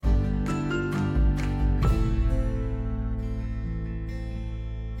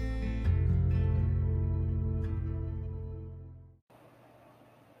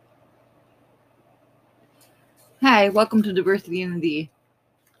Hi, welcome to Diversity in the.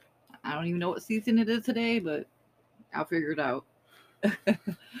 I don't even know what season it is today, but I'll figure it out.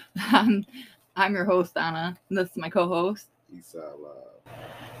 I'm, I'm your host, Anna, and this is my co host. Eastside Live.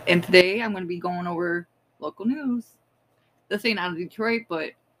 And today I'm going to be going over local news. This ain't out of Detroit,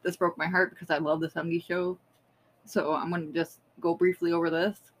 but this broke my heart because I love the 70's show. So I'm going to just go briefly over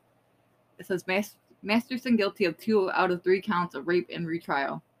this. It says Masterson guilty of 2 out of 3 counts of rape and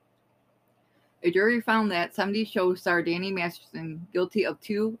retrial. A jury found that 70's show star Danny Masterson guilty of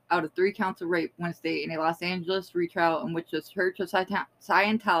 2 out of 3 counts of rape Wednesday in a Los Angeles retrial in which the Church of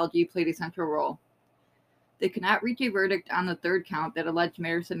Scientology played a central role. They could not reach a verdict on the third count that alleged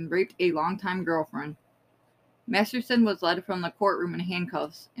Masterson raped a longtime girlfriend. Masterson was led from the courtroom in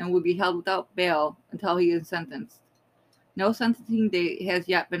handcuffs and would be held without bail until he is sentenced. No sentencing date has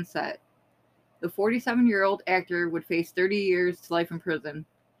yet been set. The 47-year-old actor would face 30 years to life in prison.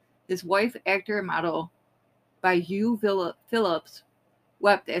 His wife, actor and model Bijou Phillips,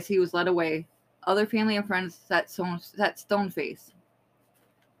 wept as he was led away. Other family and friends sat stone-faced.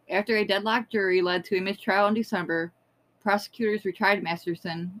 After a deadlocked jury led to a mistrial in December, prosecutors retried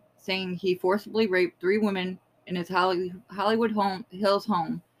Masterson, saying he forcibly raped 3 women in his Hollywood Hills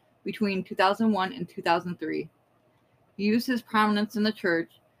home between 2001 and 2003. He used his prominence in the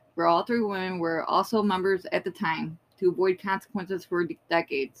church, where all 3 women were also members at the time, to avoid consequences for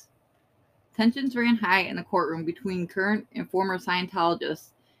decades. Tensions ran high in the courtroom between current and former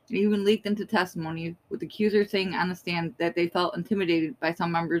Scientologists and even leaked into testimony, with accusers saying on the stand that they felt intimidated by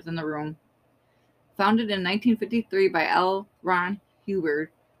some members in the room. Founded in 1953 by L. Ron Hubbard,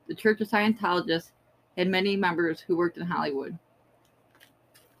 the Church of Scientologists had many members who worked in Hollywood.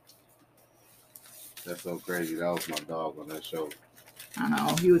 That's so crazy. That was my dog on that show. I don't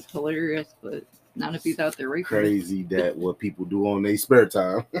know, he was hilarious, but not if he's out there raping. Crazy that what people do on their spare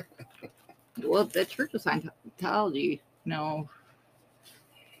time. Well, that Church of Scientology, I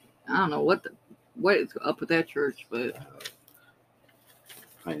don't know what is up with that church, but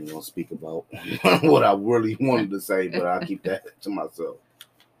I ain't gonna speak about what I really wanted to say, but I'll keep that to myself.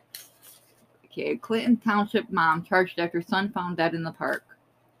 Okay, Clinton Township mom charged after son found dead in the park.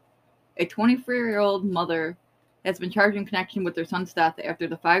 A 24-year-old mother has been charged in connection with her son's death after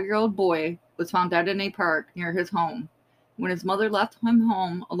the 5-year-old boy was found dead in a park near his home when his mother left him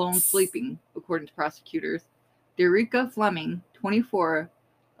home alone sleeping, according to prosecutors. Derica Fleming, 24,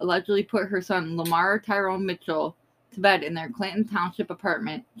 allegedly put her son Lamar Tyrone Mitchell to bed in their Clinton Township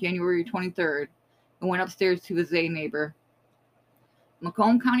apartment January 23rd and went upstairs to visit a neighbor.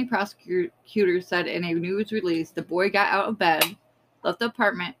 Macomb County prosecutors said in a news release the boy got out of bed, left the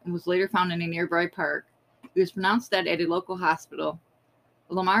apartment, and was later found in a nearby park. He was pronounced dead at a local hospital.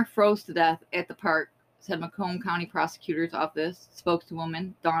 Lamar froze to death at the park, said Macomb County Prosecutor's Office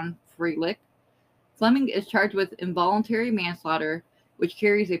spokeswoman Dawn Freilich. Fleming is charged with involuntary manslaughter, which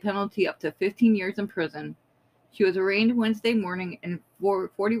carries a penalty up to 15 years in prison. She was arraigned Wednesday morning in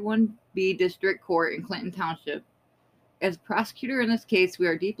 41B District Court in Clinton Township. As prosecutor in this case, we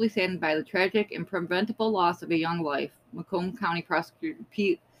are deeply saddened by the tragic and preventable loss of a young life, Macomb County Prosecutor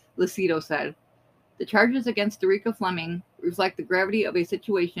Pete Lucido said. The charges against Derica Fleming reflect the gravity of a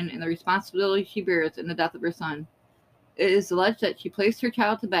situation and the responsibility she bears in the death of her son. It is alleged that she placed her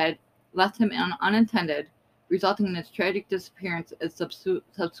child to bed, left him unattended, resulting in his tragic disappearance as his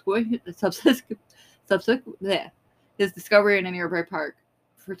discovery in a nearby park.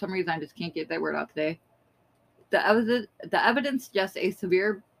 For some reason, I just can't get that word out today. The evidence suggests a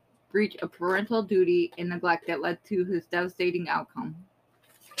severe breach of parental duty and neglect that led to his devastating outcome.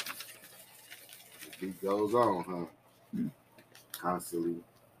 It goes on, huh? Constantly.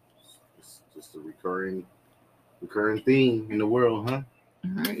 It's just a recurring theme in the world, huh?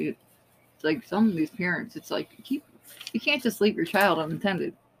 All right. It's like some of these parents, it's like you can't just leave your child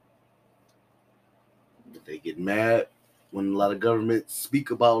unattended. They get mad when a lot of governments speak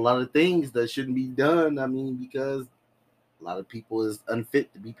about a lot of things that shouldn't be done. I mean, because a lot of people is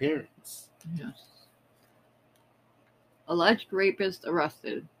unfit to be parents. Yes. Alleged rapist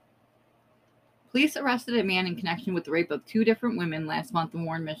arrested. Police arrested a man in connection with the rape of 2 different women last month in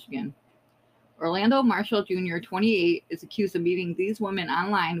Warren, Michigan. Orlando Marshall Jr., 28, is accused of meeting these women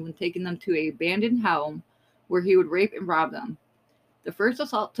online when taking them to an abandoned home where he would rape and rob them. The first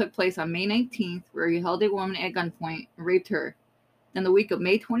assault took place on May 19th, where he held a woman at gunpoint and raped her. Then the week of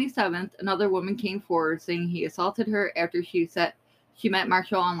May 27th, another woman came forward saying he assaulted her after she met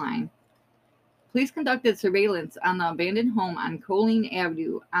Marshall online. Police conducted surveillance on the abandoned home on Colleen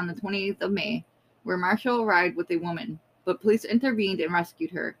Avenue on the 28th of May, where Marshall arrived with a woman, but police intervened and rescued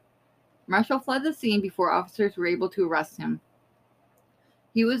her. Marshall fled the scene before officers were able to arrest him.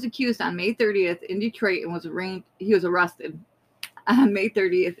 He was accused on May 30th in Detroit and was arraigned. He was arrested on May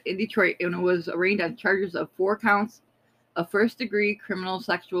 30th in Detroit and was arraigned on charges of 4 counts of first-degree criminal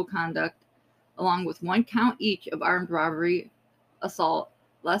sexual conduct, along with 1 count each of armed robbery, assault,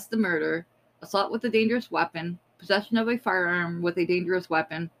 less the murder, assault with a dangerous weapon, possession of a firearm with a dangerous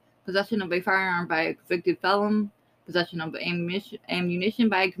weapon, possession of a firearm by a convicted felon, possession of ammunition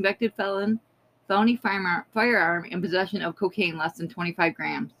by a convicted felon, felony firearm, and possession of cocaine less than 25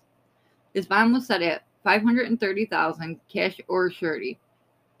 grams. His bond was set at $530,000 cash or surety.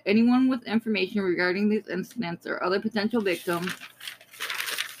 Anyone with information regarding these incidents or other potential victims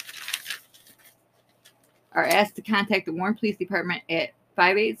are asked to contact the Warren Police Department at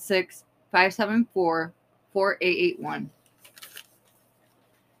 586-574-4881.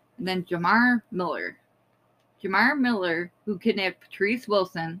 And then Jamere Miller. Jamere Miller, who kidnapped Patrice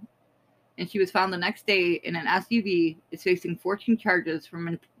Wilson, and she was found the next day in an SUV, is facing 14 charges from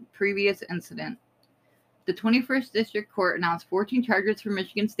a previous incident. The 21st District Court announced 14 charges for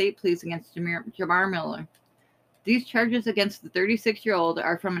Michigan State Police against Jamere Miller. These charges against the 36-year-old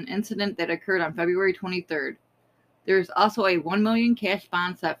are from an incident that occurred on February 23rd. There is also a $1 million cash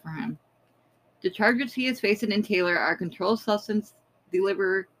bond set for him. The charges he is facing in Taylor are controlled substance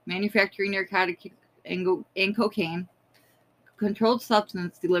delivery, manufacturing narcotics and cocaine, controlled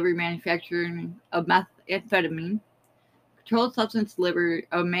substance delivery, manufacturing of methamphetamine, controlled substance delivery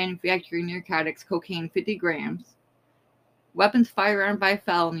of manufacturing narcotics, cocaine 50 grams, weapons firearm by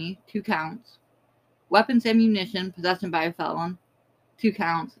felony 2 counts, weapons ammunition possession by a felon 2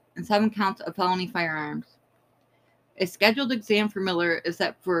 counts, and 7 counts of felony firearms. A scheduled exam for Miller is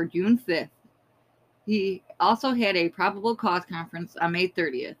set for June 5th. He also had a probable cause conference on May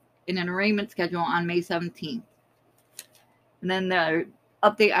 30th and an arraignment schedule on May 17th. And then the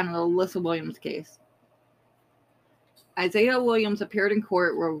update on the Olisa Williams case. Isaiah Williams appeared in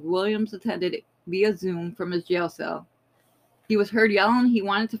court where Williams attended via Zoom from his jail cell. He was heard yelling he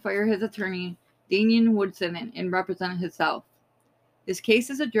wanted to fire his attorney, Danian Woodson, and represent himself. His case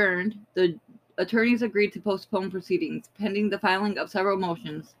is adjourned. The attorneys agreed to postpone proceedings, pending the filing of several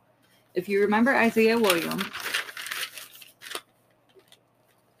motions. If you remember Isaiah Williams,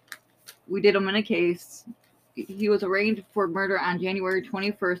 we did him in a case. He was arraigned for murder on January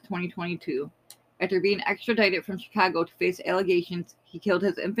 21st, 2022. After being extradited from Chicago to face allegations, he killed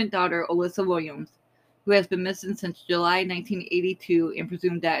his infant daughter, Olisa Williams, who has been missing since July 1982 and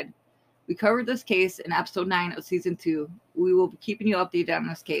presumed dead. We covered this case in episode 9 of season 2. We will be keeping you updated on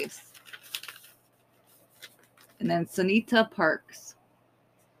this case. And then Seninta Parks.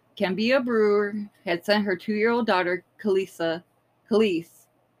 Cambia Brewer had sent her 2-year-old daughter, Khalees,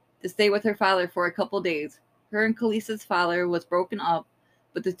 to stay with her father for a couple days. Her and Khalees's father was broken up,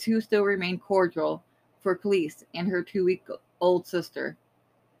 but the two still remained cordial for Khalees and her 2-week-old sister.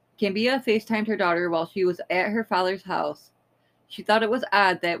 Cambia FaceTimed her daughter while she was at her father's house. She thought it was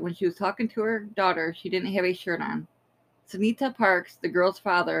odd that when she was talking to her daughter, she didn't have a shirt on. Seninta Parks, the girl's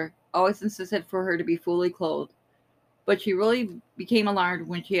father, always insisted for her to be fully clothed, but she really became alarmed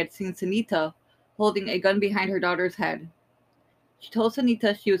when she had seen Seninta holding a gun behind her daughter's head. She told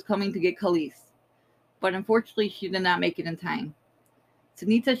Seninta she was coming to get Khalees, but unfortunately she did not make it in time.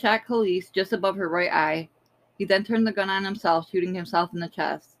 Seninta shot Khalees just above her right eye. He then turned the gun on himself, shooting himself in the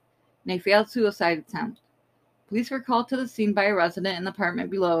chest, in a failed suicide attempt. Police were called to the scene by a resident in the apartment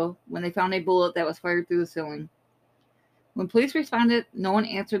below when they found a bullet that was fired through the ceiling. When police responded, no one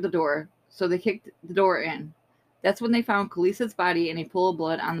answered the door, so they kicked the door in. That's when they found Khalees's body in a pool of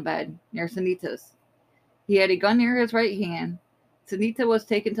blood on the bed, near Seninta's. He had a gun near his right hand. Seninta was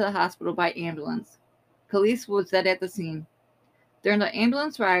taken to the hospital by ambulance. Khalees was dead at the scene. During the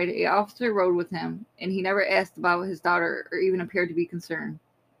ambulance ride, an officer rode with him, and he never asked about his daughter or even appeared to be concerned.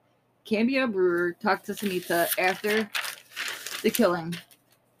 Cambia Brewer talked to Seninta after the killing.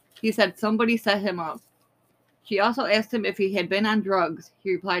 He said somebody set him up. She also asked him if he had been on drugs.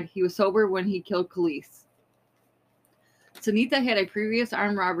 He replied he was sober when he killed Khalees. Seninta had a previous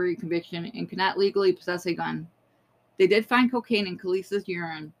armed robbery conviction and could not legally possess a gun. They did find cocaine in Khalees's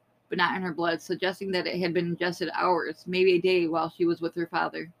urine, but not in her blood, suggesting that it had been ingested hours, maybe a day, while she was with her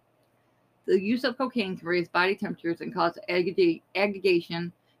father. The use of cocaine can raise body temperatures and cause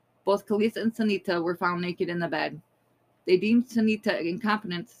aggregation. Both Khalees and Seninta were found naked in the bed. They deemed Seninta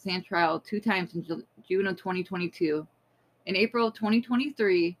incompetent to stand trial 2 times in June of 2022. In April of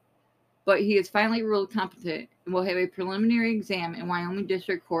 2023, but he is finally ruled competent and will have a preliminary exam in Wyoming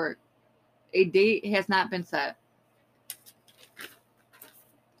District Court. A date has not been set.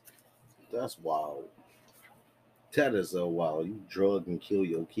 That's wild. That is so wild. You drug and kill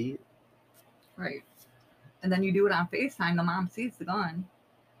your kid. Right. And then you do it on FaceTime. The mom sees the gun.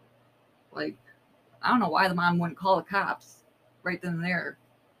 Like, I don't know why the mom wouldn't call the cops right then and there.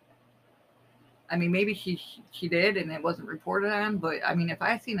 I mean, maybe she did and it wasn't reported on, but I mean, if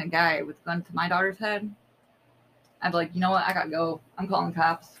I seen a guy with a gun to my daughter's head, I'd be like, you know what, I gotta go. I'm calling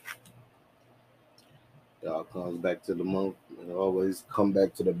cops. It all comes back to the month. It always come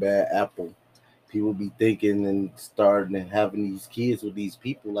back to the bad apple. People be thinking and starting and having these kids with these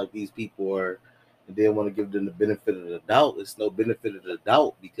people like these people are, and they want to give them the benefit of the doubt. It's no benefit of the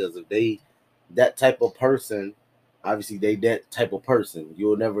doubt because if they that type of person, obviously they that type of person.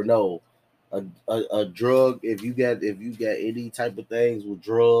 You'll never know. A drug if you got any type of things with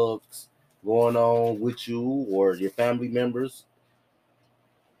drugs going on with you or your family members,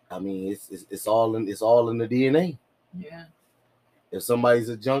 I mean it's all in the DNA. Yeah. If somebody's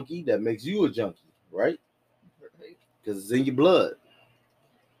a junkie, that makes you a junkie, right? Right. Because it's in your blood,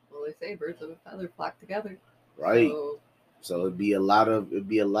 Well, they say birds of a feather flock together. right? So, So it'd be a lot of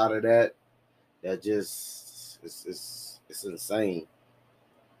that. That just it's insane.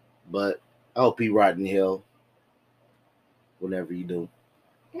 But I hope he rot in hell whenever you do.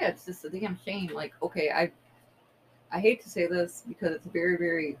 yeah, it's just a damn shame. Like, okay, I hate to say this because it's very,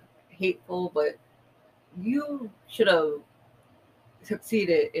 very hateful, but you should have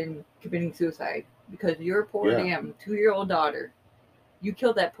succeeded in committing suicide because your poor Yeah, damn 2-year-old daughter, you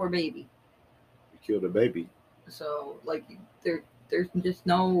killed that poor baby. you killed a baby. So, like, there's just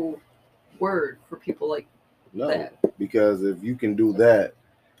no word for people like No, that. because if you can do that,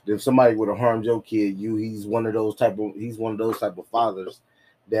 if somebody would have harmed your kid, he's one of those type of fathers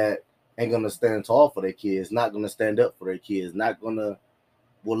that ain't gonna stand tall for their kids, not gonna stand up for their kids, not gonna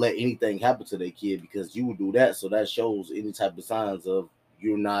will let anything happen to their kid because you would do that. So that shows any type of signs of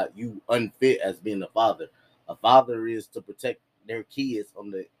you unfit as being a father. A father is to protect their kids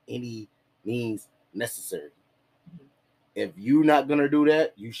on the any means necessary. If you're not gonna do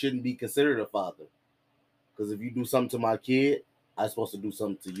that, you shouldn't be considered a father. Because if you do something to my kid, I'm supposed to do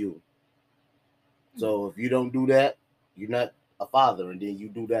something to you. So if you don't do that, you're not a father, and then you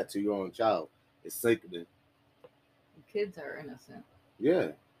do that to your own child. It's sickening. Kids are innocent. Yeah,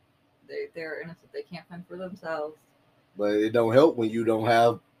 They're innocent. They can't fend for themselves. but it don't help when you don't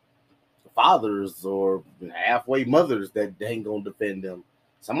have fathers or halfway mothers that ain't gonna defend them.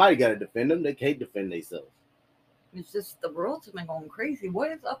 Somebody got to defend them. They can't defend themselves. It's just the world's been going crazy.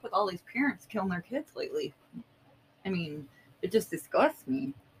 What is up with all these parents killing their kids lately? I mean, it just disgusts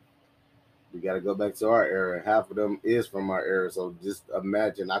me. We got to go back to our era. Half of them is from our era. So just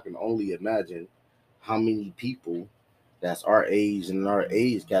imagine. I can only imagine how many people that's our age and in our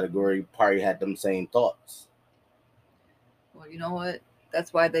age category probably had them same thoughts. Well, you know what?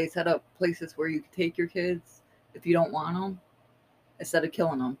 That's why they set up places where you can take your kids if you don't want them instead of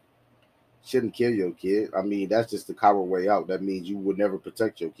killing them. Shouldn't kill your kid. I mean, that's just the coward way out. That means you would never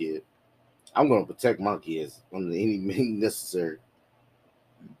protect your kid. I'm going to protect my kids under any means necessary.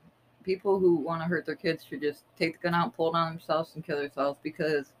 People who want to hurt their kids should just take the gun out, pull it on themselves, and kill themselves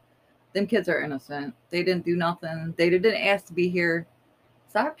because them kids are innocent. They didn't do nothing. They didn't ask to be here.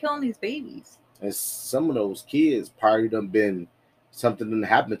 Stop killing these babies. And some of those kids probably done been something done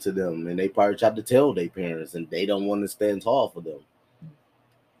happened to them, and they probably tried to tell their parents, and they don't want to stand tall for them.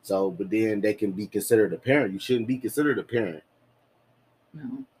 So, but then they can be considered a parent. You shouldn't be considered a parent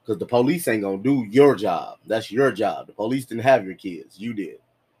No. because the police ain't gonna do your job. That's your job. The police didn't have your kids. You did.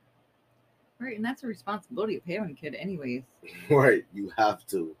 Right, and that's a responsibility of having a kid, anyways. Right. You have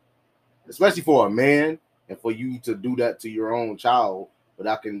to, especially for a man, and for you to do that to your own child. But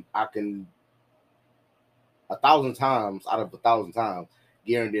I can 1,000 times out of 1,000 times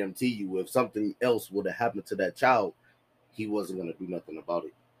guarantee you, if something else would have happened to that child, he wasn't gonna do nothing about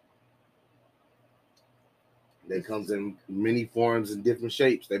it. They comes in many forms and different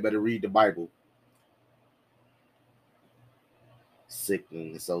shapes. They better read the Bible.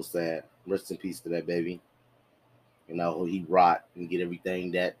 Sickening. It's so sad. Rest in peace to that baby. You know, he rot and get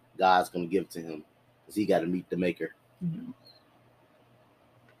everything that God's gonna give to him. Because he gotta meet the maker. Mm-hmm.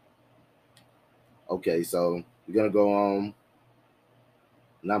 Okay, so we're gonna go on.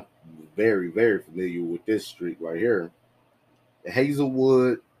 And I'm very, very familiar with this street right here. The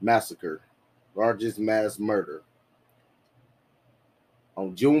Hazelwood Massacre, largest mass murder.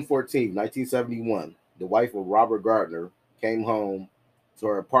 On June 14th, 1971, the wife of Robert Gardner came home to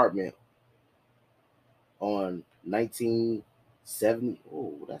her apartment on 1970.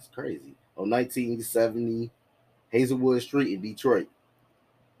 Oh, that's crazy. On 1970 Hazelwood Street in Detroit,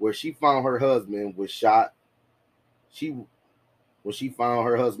 where she found her husband was shot. She When she found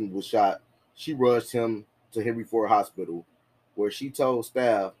her husband was shot, she rushed him to Henry Ford Hospital, where she told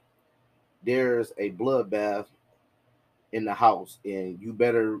staff there's a bloodbath in the house, and you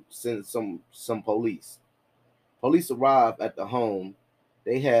better send some police. Police arrived at the home.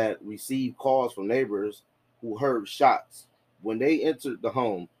 They had received calls from neighbors who heard shots. When they entered the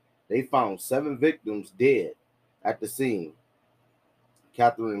home, they found 7 victims dead at the scene.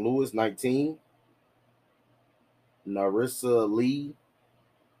 Catherine Lewis, 19, Narissa Lee,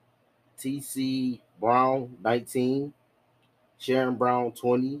 T.C. Brown, 19, Sharon Brown,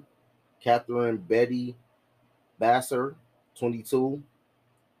 20, Catherine Betty Basser, 22,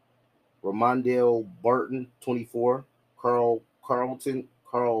 Ramondale Burton, 24, Carl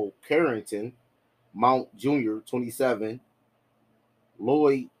Carrington Mount Jr., 27,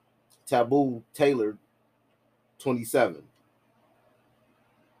 Lloyd Taboo Taylor, 27.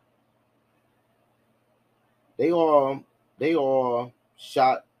 They all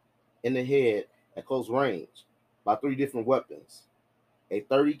shot in the head at close range by 3 different weapons: a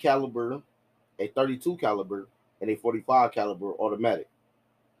 30 caliber, a 32 caliber, and a 45 caliber automatic.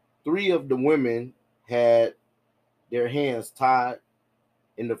 3 of the women had their hands tied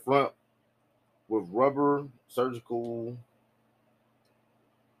in the front with rubber surgical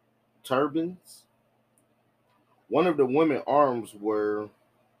turbans. One of the women's arms were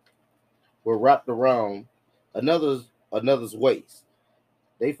wrapped around another's waist.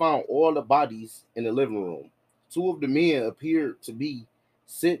 They found all the bodies in the living room. 2 of the men appeared to be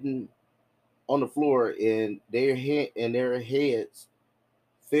sitting on the floor, and their heads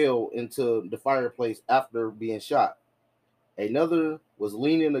fell into the fireplace after being shot. Another was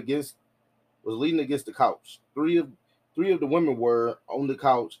leaning against the couch. Three of the women were on the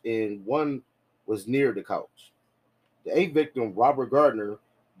couch, and one was near the couch. The 8th victim, Robert Gardner,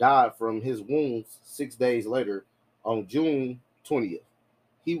 died from his wounds 6 days later on June 20th.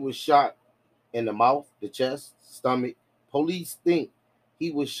 He was shot in the mouth, the chest, stomach. Police think he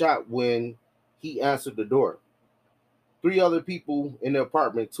was shot when he answered the door. 3 other people in the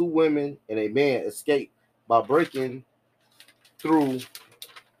apartment, 2 women and a man, escaped by through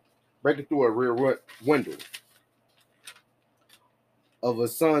breaking through a rear window of a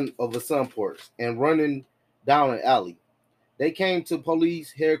sun porch and running down an alley. They came to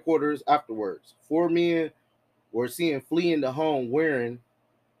police headquarters afterwards. 4 men were seen fleeing the home wearing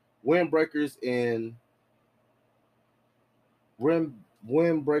windbreakers and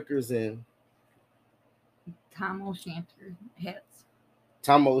windbreakers and Tom O'Shanter hats.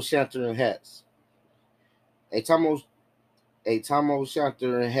 Tom O'Shanter hats. A Tom O- a Tom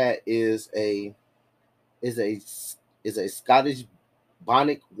O'Shanter hat is a is a Scottish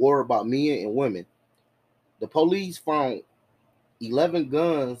bonnet worn by men and women. The police found 11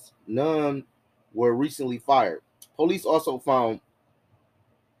 guns. None were recently fired. Police also found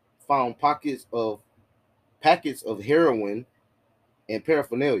packets of heroin and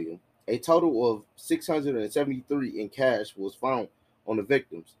paraphernalia. A total of 673 in cash was found on the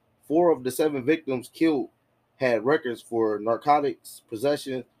victims. 4 of the 7 victims killed had records for narcotics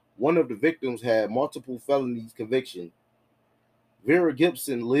possession. One of the victims had multiple felonies conviction. Vera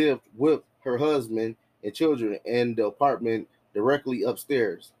Gibson lived with her husband and children in the apartment directly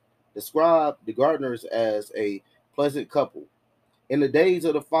upstairs. Described the Gardners as a pleasant couple. In the days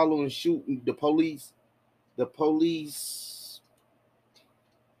of the following shooting, the police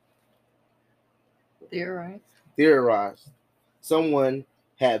Theorized. theorized someone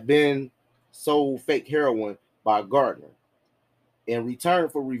had been sold fake heroin by Gardner in return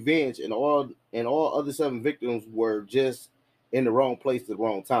for revenge, and all other 7 victims were just in the wrong place at the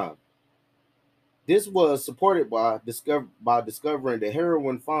wrong time. This was supported by discovering the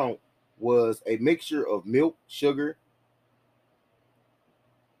heroin found was a mixture of milk sugar,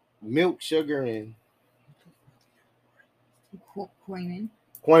 and Queening.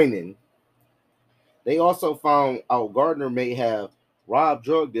 quinine. They also found out Gardner may have robbed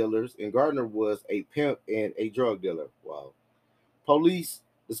drug dealers, and Gardner was a pimp and a drug dealer. Wow. Police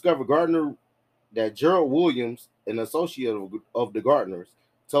discovered Gardner that Gerald Williams, an associate of the Gardners,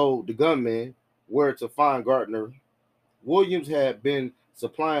 told the gunman where to find Gardner. Williams had been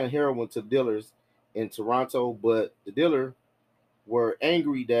supplying heroin to dealers in Toronto, but the dealers were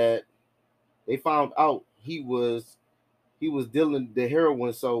angry that they found out he was dealing the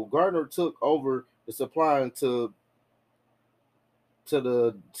heroin. So Gardner took over the supplying to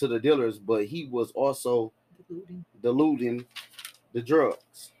the dealers, but he was also diluting the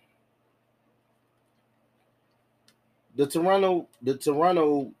drugs. The Toronto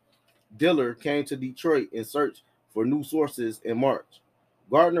dealer came to Detroit in search for new sources in March.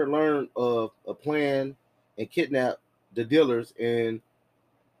 Gardner learned of a plan and kidnapped the dealers and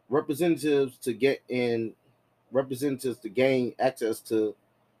representatives to get in representatives to gain access to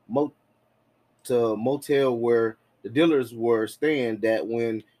mo- motel where the dealers were staying that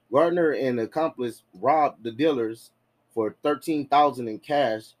when Gardner and accomplice robbed the dealers for 13,000 in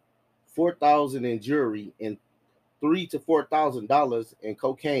cash, 4,000 in jewelry, and $3,000 to $4,000 in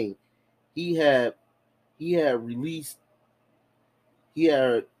cocaine, he had he had released he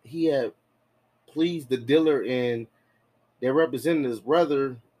had pleased the dealer and their representatives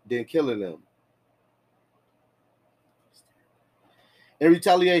rather than killing them. In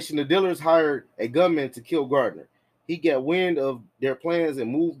retaliation, the dealers hired a gunman to kill Gardner. He got wind of their plans and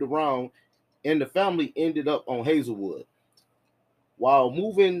moved around, and the family ended up on Hazelwood. While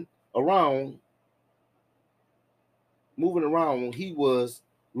around, moving around, he was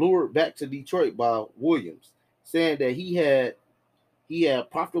lured back to Detroit by Williams, saying that he had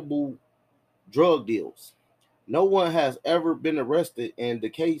profitable drug deals. No one has ever been arrested, and the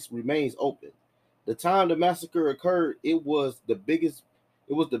case remains open. The time the massacre occurred, it was the biggest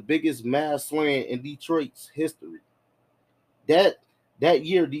mass slaying in Detroit's history. That that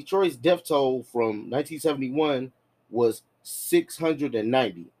year, Detroit's death toll from 1971 was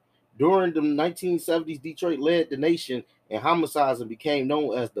 690. During the 1970s, Detroit led the nation in homicides and became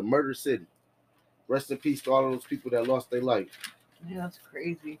known as the Murder City. Rest in peace to all of those people that lost their life. Yeah, that's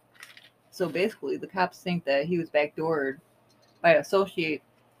crazy. So basically, the cops think that he was backdoored by an associate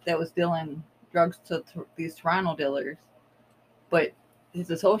that was dealing drugs to these Toronto dealers, but his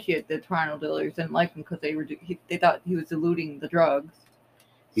associate, the Toronto dealers, didn't like him because they thought he was diluting the drugs.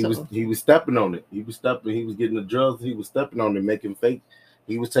 He was stepping on it. He was stepping. He was getting the drugs. He was stepping on it, making fake.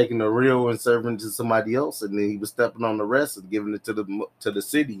 He was taking the real and serving to somebody else, and then he was stepping on the rest and giving it to the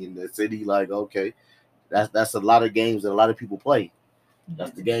city. And the city, like, okay, that's a lot of games that a lot of people play.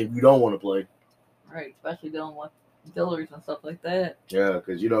 That's the game you don't want to play. Right, especially dealing with dealers and stuff like that. Yeah,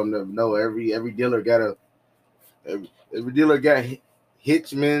 because you don't never know. Every dealer got every dealer got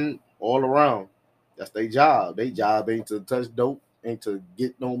hitchmen all around. That's their job. Their job ain't to touch dope, ain't to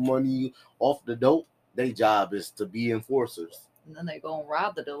get no money off the dope. Their job is to be enforcers. And then they go and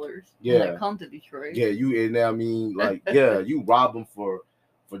rob the dealers. Yeah. When they come to Detroit. Yeah, you rob them for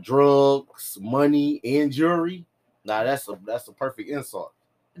drugs, money, and jewelry. Now that's a perfect insult.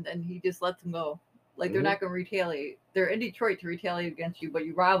 And then he just lets them go. Like, they're not going to retaliate. They're in Detroit to retaliate against you, but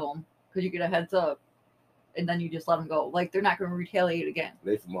you rob them because you get a heads up, and then you just let them go. Like, they're not going to retaliate again.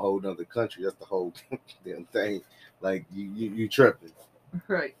 They from a whole other country. That's the whole damn thing. Like, you tripping.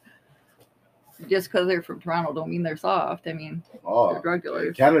 Right. Just because they're from Toronto don't mean they're soft. I mean, they're drug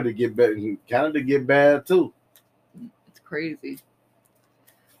dealers. Canada get bad. Canada get bad too. It's crazy.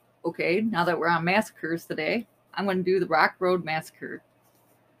 Okay, now that we're on massacres today, I'm going to do the Rock Road Massacre.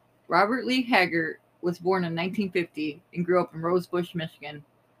 Robert Lee Haggart was born in 1950 and grew up in Rosebush, Michigan.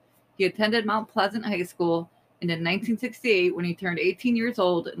 He attended Mount Pleasant High School, and in 1968, when he turned 18 years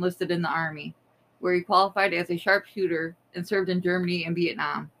old, enlisted in the Army, where he qualified as a sharpshooter and served in Germany and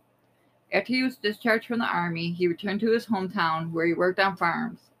Vietnam. After he was discharged from the Army, he returned to his hometown, where he worked on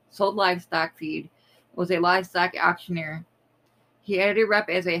farms, sold livestock feed, and was a livestock auctioneer. He had a rep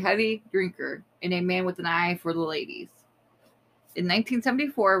as a heavy drinker and a man with an eye for the ladies. In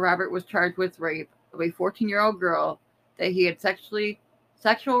 1974, Robert was charged with rape of a 14-year-old girl that he had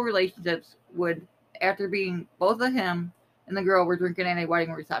sexual relationships with after being both of him and the girl were drinking at a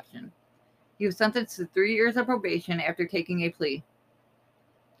wedding reception. He was sentenced to 3 years of probation after taking a plea.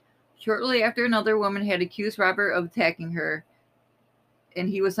 Shortly after, another woman had accused Robert of attacking her, and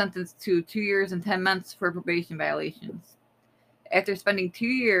he was sentenced to 2 years and 10 months for probation violations. After spending 2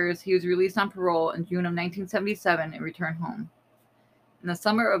 years, he was released on parole in June of 1977 and returned home. In the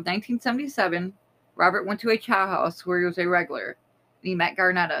summer of 1977, Robert went to a chow house where he was a regular, and he met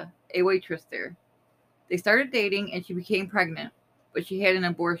Garnetta, a waitress there. They started dating, and she became pregnant, but she had an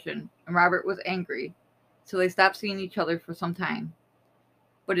abortion, and Robert was angry, so they stopped seeing each other for some time.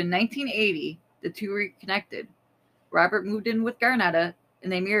 But in 1980, the two reconnected. Robert moved in with Garnetta,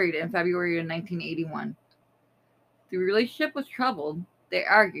 and they married in February of 1981. The relationship was troubled. They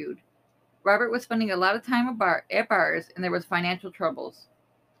argued. Robert was spending a lot of time at bars, and there was financial troubles.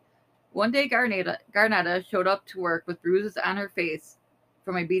 One day, Garnetta showed up to work with bruises on her face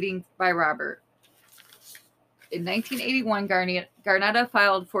from a beating by Robert. In 1981, Garnetta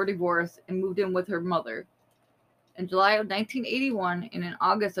filed for divorce and moved in with her mother. In July of 1981 and in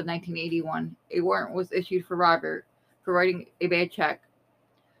August of 1981, a warrant was issued for Robert for writing a bad check.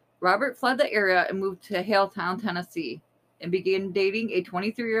 Robert fled the area and moved to Haletown, Tennessee, and began dating a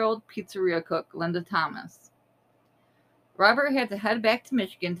 23-year-old pizzeria cook, Linda Thomas. Robert had to head back to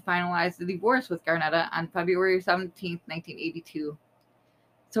Michigan to finalize the divorce with Garnetta on February 17, 1982.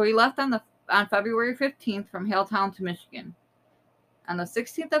 So he left on February 15th from Haletown to Michigan. On the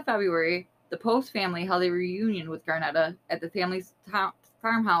 16th of February, The Post family held a reunion with Garnetta at the family's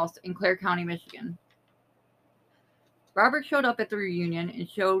farmhouse in Clare County, Michigan. Robert showed up at the reunion and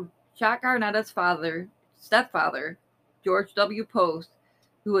shot Garnetta's stepfather, George W. Post,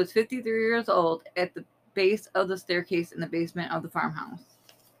 who was 53 years old, at the base of the staircase in the basement of the farmhouse.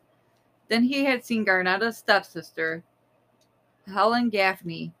 Then he had seen Garnetta's stepsister, Helen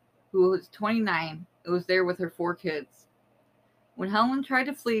Gaffney, who was 29, and was there with her 4 kids. When Helen tried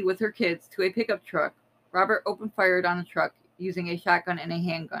to flee with her kids to a pickup truck, Robert opened fire on the truck using a shotgun and a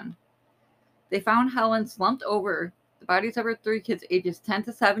handgun. They found Helen slumped over the bodies of her 3 kids ages 10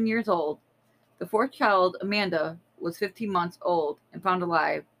 to 7 years old. The 4th child, Amanda, was 15 months old and found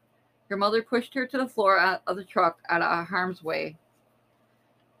alive. Her mother pushed her to the floor of the truck out of harm's way.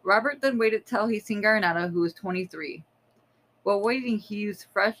 Robert then waited till he seen Garnetta, who was 23. While waiting, he used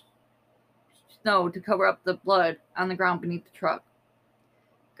fresh snow to cover up the blood on the ground beneath the truck.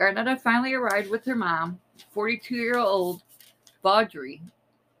 Garnetta finally arrived with her mom, 42-year-old Vaudrey.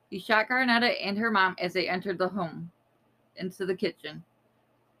 He shot Garnetta and her mom as they entered the home, into the kitchen.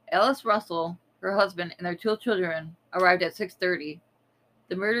 Alice Russell, her husband, and their 2 children arrived at 6:30.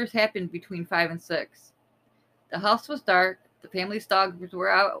 The murders happened between 5 and 6. The house was dark. The family's dogs were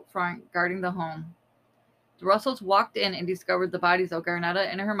out front guarding the home. The Russells walked in and discovered the bodies of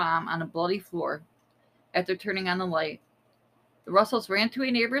Garnetta and her mom on a bloody floor after turning on the light. The Russells ran to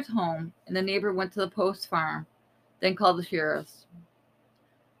a neighbor's home, and the neighbor went to the Post farm, then called the sheriffs.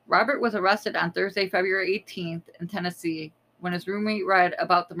 Robert was arrested on Thursday, February 18th in Tennessee when his roommate read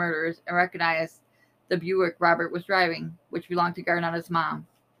about the murders and recognized the Buick Robert was driving, which belonged to Garnetta's mom,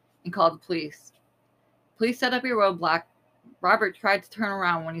 and called the police. Police set up a roadblock. Robert tried to turn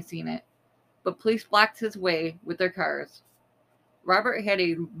around when he seen it, but police blocked his way with their cars. Robert had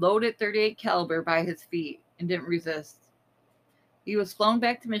a loaded .38 caliber by his feet and didn't resist. He was flown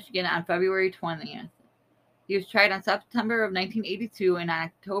back to Michigan on February 20th. He was tried on September of 1982, and on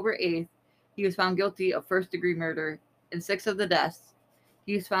October 8th, he was found guilty of first-degree murder in 6 of the deaths.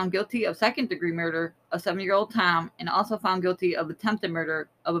 He was found guilty of second-degree murder of 7-year-old Tom, and also found guilty of attempted murder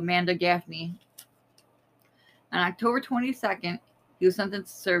of Amanda Gaffney. On October 22nd, he was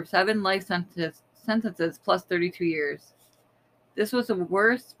sentenced to serve 7 life sentences plus 32 years. This was the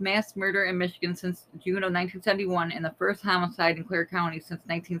worst mass murder in Michigan since June of 1971 and the first homicide in Clare County since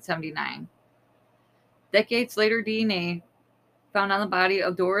 1979. Decades later, DNA found on the body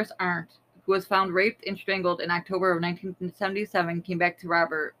of Doris Arndt, who was found raped and strangled in October of 1977, came back to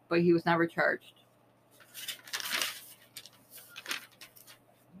Robert, but he was never charged.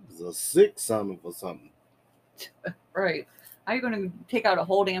 It was a sick something for something. Right. How are you going to take out a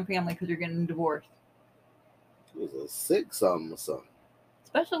whole damn family because you're getting divorced? It was a sick something or something.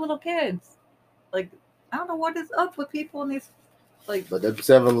 Especially little kids. Like, I don't know what is up with people in these. Like, but them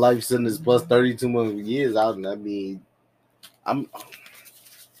 7 life sentences plus 32 more years out, and I mean,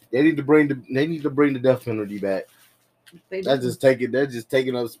 they need to bring the death penalty back. They're just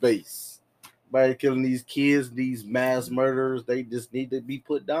taking up space. By killing these kids, these mass murderers, they just need to be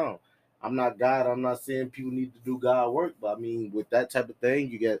put down. I'm not God. I'm not saying people need to do God work, but I mean, with that type of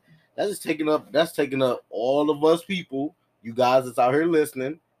thing, that's taking up all of us people. You guys that's out here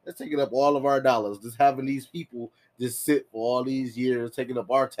listening, that's taking up all of our dollars. Just having these people just sit for all these years, taking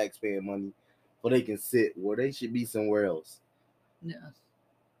up our taxpayer money, so they can sit where they should be somewhere else. Yes.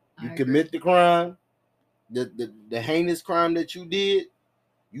 You commit the crime, the heinous crime that you did,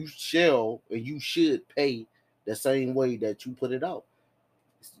 you shall and you should pay the same way that you put it out.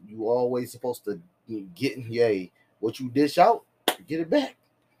 You always supposed to get what you dish out, get it back.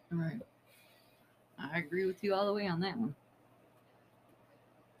 All right. I agree with you all the way on that one.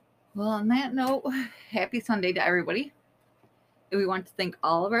 Well, on that note, happy Sunday to everybody. And we want to thank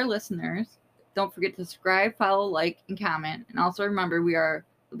all of our listeners. Don't forget to subscribe, follow, like, and comment. And also remember, we are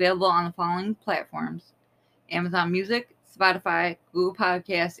available on the following platforms: Amazon Music, Spotify, Google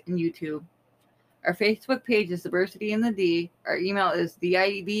Podcasts, and YouTube. Our Facebook page is Diversity in the D. Our email is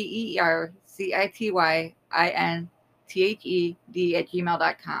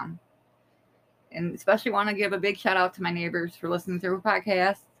divercitydinted@gmail.com. And especially want to give a big shout out to my neighbors for listening to our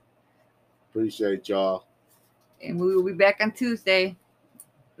podcast. Appreciate y'all. And we will be back on Tuesday.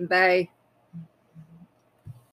 Bye.